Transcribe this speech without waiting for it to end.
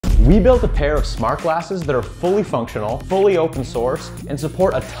We built a pair of smart glasses that are fully functional, fully open source, and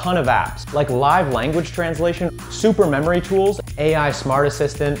support a ton of apps like live language translation, super memory tools, AI smart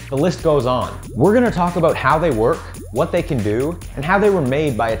assistant, the list goes on. We're gonna talk about how they work, what they can do, and how they were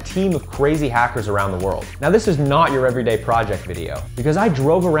made by a team of crazy hackers around the world. Now this is not your everyday project video, because I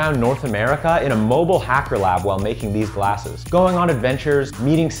drove around North America in a mobile hacker lab while making these glasses, going on adventures,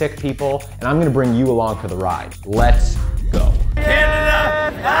 meeting sick people, and I'm gonna bring you along for the ride. Let's go. Canada!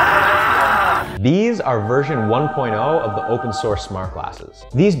 Ah! These are version 1.0 of the open source smart glasses.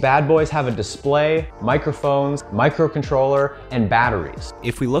 These bad boys have a display, microphones, microcontroller, and batteries.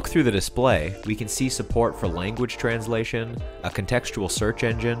 If we look through the display, we can see support for language translation, a contextual search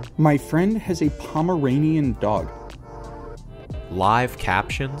engine. My friend has a Pomeranian dog. Live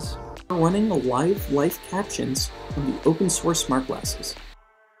captions. We're running the live captions on the open source smart glasses.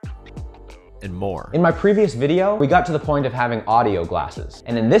 And more. In my previous video, we got to the point of having audio glasses.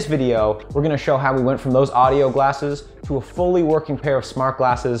 And in this video, we're gonna show how we went from those audio glasses to a fully working pair of smart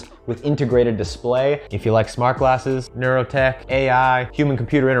glasses with integrated display. If you like smart glasses, neurotech, AI,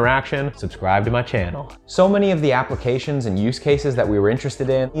 human-computer interaction, subscribe to my channel. So many of the applications and use cases that we were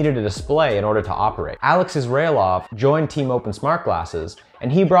interested in needed a display in order to operate. Alex Israelov joined Team Open Smart Glasses,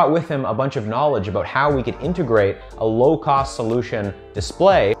 and he brought with him a bunch of knowledge about how we could integrate a low-cost solution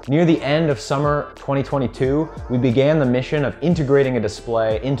display. Near the end of summer 2022, we began the mission of integrating a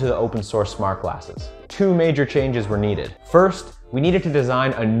display into the open source smart glasses. Two major changes were needed. First, we needed to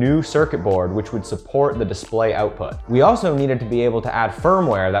design a new circuit board which would support the display output. We also needed to be able to add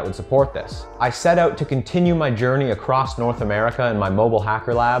firmware that would support this. I set out to continue my journey across North America in my mobile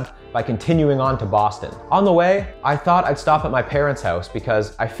hacker lab by continuing on to Boston. On the way, I thought I'd stop at my parents' house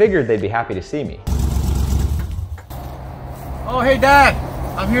because I figured they'd be happy to see me. Oh, hey Dad,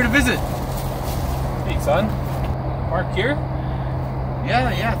 I'm here to visit. Hey son, Mark here?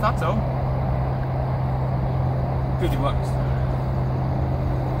 Yeah, I thought so. $50.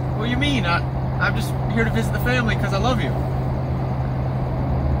 What do you mean? I'm just here to visit the family because I love you.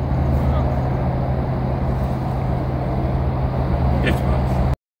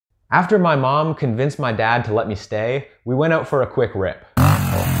 $50. After my mom convinced my dad to let me stay, we went out for a quick rip.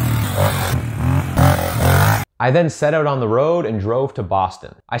 I then set out on the road and drove to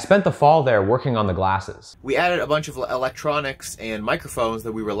Boston. I spent the fall there working on the glasses. We added a bunch of electronics and microphones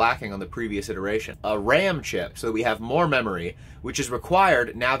that we were lacking on the previous iteration. A RAM chip so that we have more memory, which is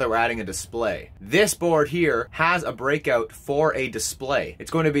required now that we're adding a display. This board here has a breakout for a display. It's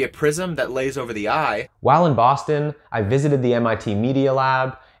going to be a prism that lays over the eye. While in Boston, I visited the MIT Media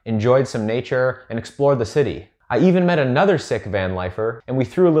Lab, enjoyed some nature, and explored the city. I even met another sick van lifer, and we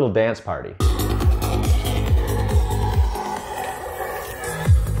threw a little dance party.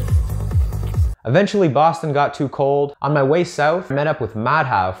 Eventually, Boston got too cold. On my way south, I met up with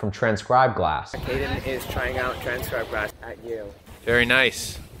Madhav from Transcribe Glass. Hayden is trying out Transcribe Glass at Yale. Very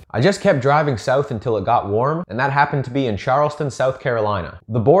nice. I just kept driving south until it got warm, and that happened to be in Charleston, South Carolina.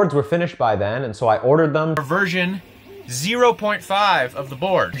 The boards were finished by then, and so I ordered them. Version 0.5 of the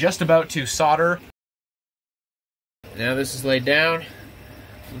board. Just about to solder. Now this is laid down.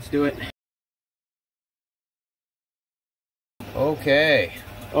 Let's do it. Okay.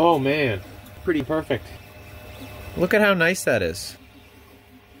 Oh man. Pretty perfect. Look at how nice that is.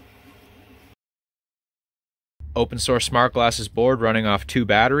 Open source smart glasses board running off 2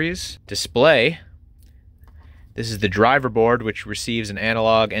 batteries. Display. This is the driver board, which receives an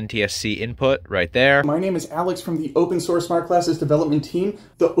analog NTSC input right there. My name is Alex from the Open Source Smart Glasses development team.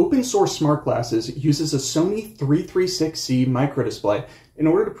 The Open Source Smart Glasses uses a Sony 336C microdisplay in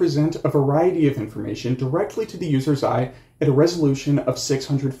order to present a variety of information directly to the user's eye at a resolution of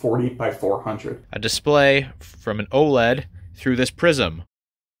 640 by 400. A display from an OLED through this prism.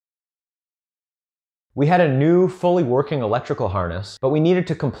 We had a new, fully working electrical harness, but we needed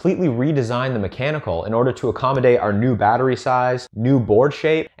to completely redesign the mechanical in order to accommodate our new battery size, new board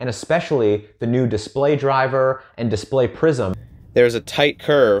shape, and especially the new display driver and display prism. There's a tight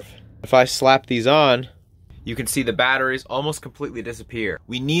curve. If I slap these on, you can see the batteries almost completely disappear.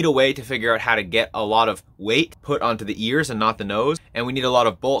 We need a way to figure out how to get a lot of weight put onto the ears and not the nose, and we need a lot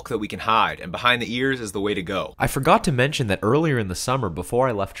of bulk that we can hide, and behind the ears is the way to go. I forgot to mention that earlier in the summer, before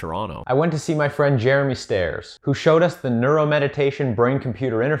I left Toronto, I went to see my friend Jeremy Stairs, who showed us the neuromeditation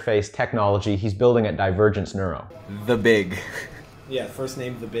brain-computer interface technology he's building at Divergence Neuro. The Big. Yeah, first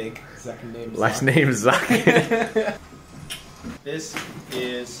name The Big, second name Zuck. Last name Zuck. This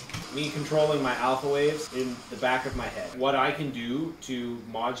is me controlling my alpha waves in the back of my head. What I can do to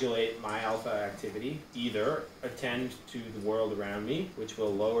modulate my alpha activity, either attend to the world around me, which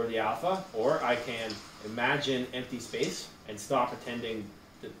will lower the alpha, or I can imagine empty space and stop attending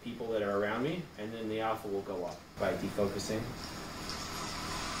the people that are around me, and then the alpha will go up by defocusing.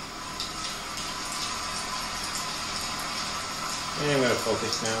 And I'm going to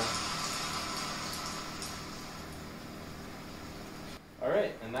focus now. All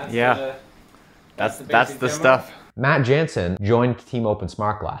right, and that's that's the stuff. Matt Jansen joined Team Open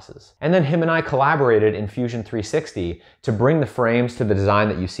Smart Glasses, and then him and I collaborated in Fusion 360 to bring the frames to the design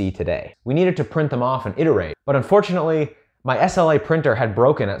that you see today. We needed to print them off and iterate, but unfortunately, my SLA printer had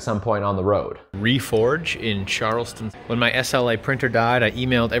broken at some point on the road. Reforge in Charleston. When my SLA printer died, I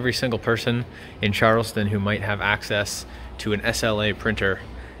emailed every single person in Charleston who might have access to an SLA printer,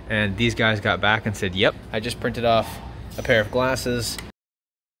 and these guys got back and said, yep, I just printed off a pair of glasses,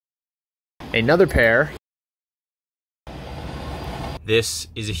 another pair. This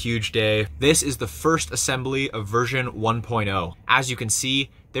is a huge day. This is the first assembly of version 1.0. As you can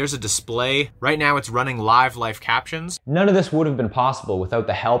see, there's a display. Right now it's running live captions. None of this would have been possible without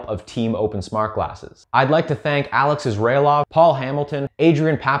the help of Team Open Smart Glasses. I'd like to thank Alex Izrailov, Paul Hamilton,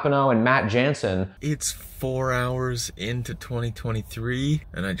 Adrian Papineau, and Matt Jansen. It's 4 hours into 2023,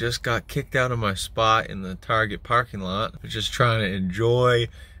 and I just got kicked out of my spot in the Target parking lot. I'm just trying to enjoy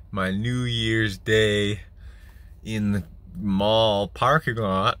my New Year's Day in the mall parking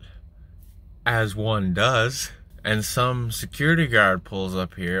lot, as one does, and some security guard pulls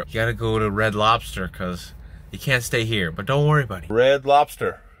up here. You gotta go to Red Lobster because you can't stay here, but don't worry, buddy. Red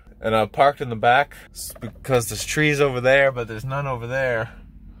Lobster. And I parked in the back because there's trees over there, but there's none over there,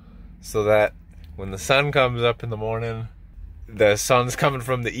 so that when the sun comes up in the morning, the sun's coming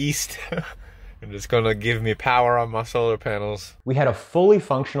from the east and it's gonna give me power on my solar panels. We had a fully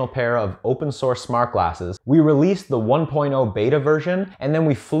functional pair of open source smart glasses. We released the 1.0 beta version, and then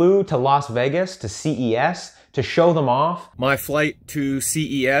we flew to Las Vegas to CES to show them off. My flight to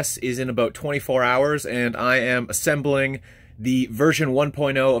CES is in about 24 hours, and I am assembling the version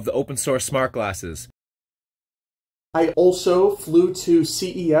 1.0 of the open source smart glasses. I also flew to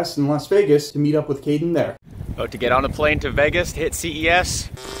CES in Las Vegas to meet up with Caden there. About to get on a plane to Vegas to hit CES.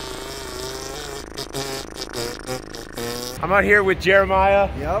 I'm out here with Jeremiah,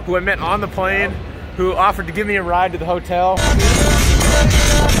 who I met on the plane, who offered to give me a ride to the hotel.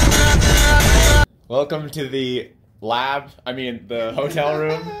 Welcome to the the hotel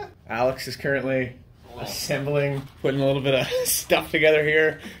room. Alex is currently assembling, putting a little bit of stuff together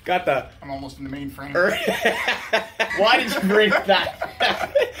here. I'm almost in the main frame. Why did you bring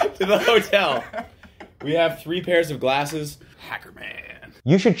that to the hotel? We have 3 pairs of glasses. Hacker man.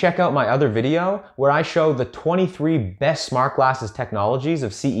 You should check out my other video where I show the 23 best smart glasses technologies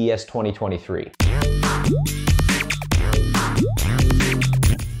of CES 2023.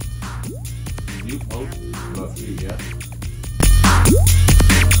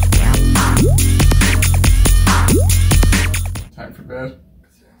 Time for bed.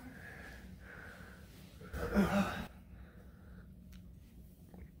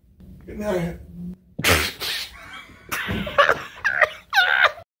 Good night.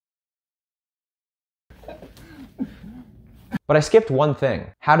 But I skipped one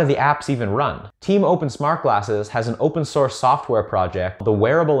thing. How do the apps even run? Team Open Smart Glasses has an open source software project, the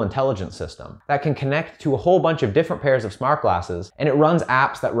Wearable Intelligence System, that can connect to a whole bunch of different pairs of smart glasses, and it runs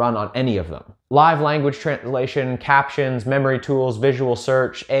apps that run on any of them. Live language translation, captions, memory tools, visual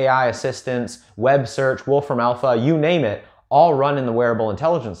search, AI assistance, web search, Wolfram Alpha, you name it, all run in the Wearable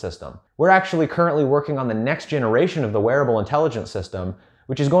Intelligence System. We're actually currently working on the next generation of the Wearable Intelligence System,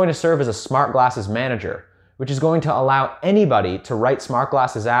 which is going to serve as a smart glasses manager, which is going to allow anybody to write smart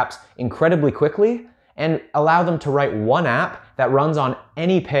glasses apps incredibly quickly and allow them to write one app that runs on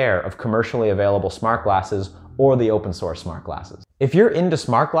any pair of commercially available smart glasses or the open source smart glasses. If you're into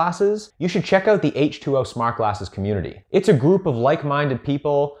smart glasses, you should check out the H2O Smart Glasses community. It's a group of like-minded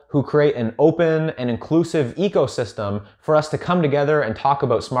people who create an open and inclusive ecosystem for us to come together and talk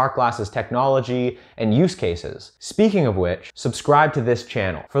about smart glasses technology and use cases. Speaking of which, subscribe to this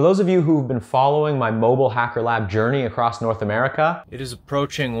channel. For those of you who've been following my Mobile Hacker Lab journey across North America, it is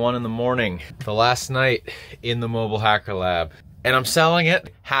approaching 1 in the morning, the last night in the Mobile Hacker Lab. And I'm selling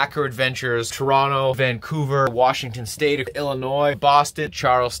it. Hacker Adventures, Toronto, Vancouver, Washington State, Illinois, Boston,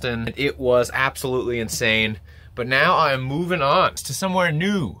 Charleston. It was absolutely insane. But now I'm moving on to somewhere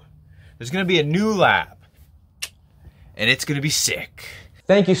new. There's gonna be a new lab. And it's gonna be sick.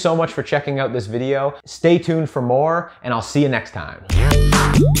 Thank you so much for checking out this video. Stay tuned for more, and I'll see you next time.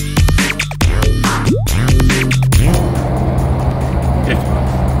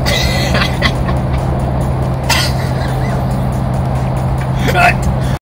 Cut!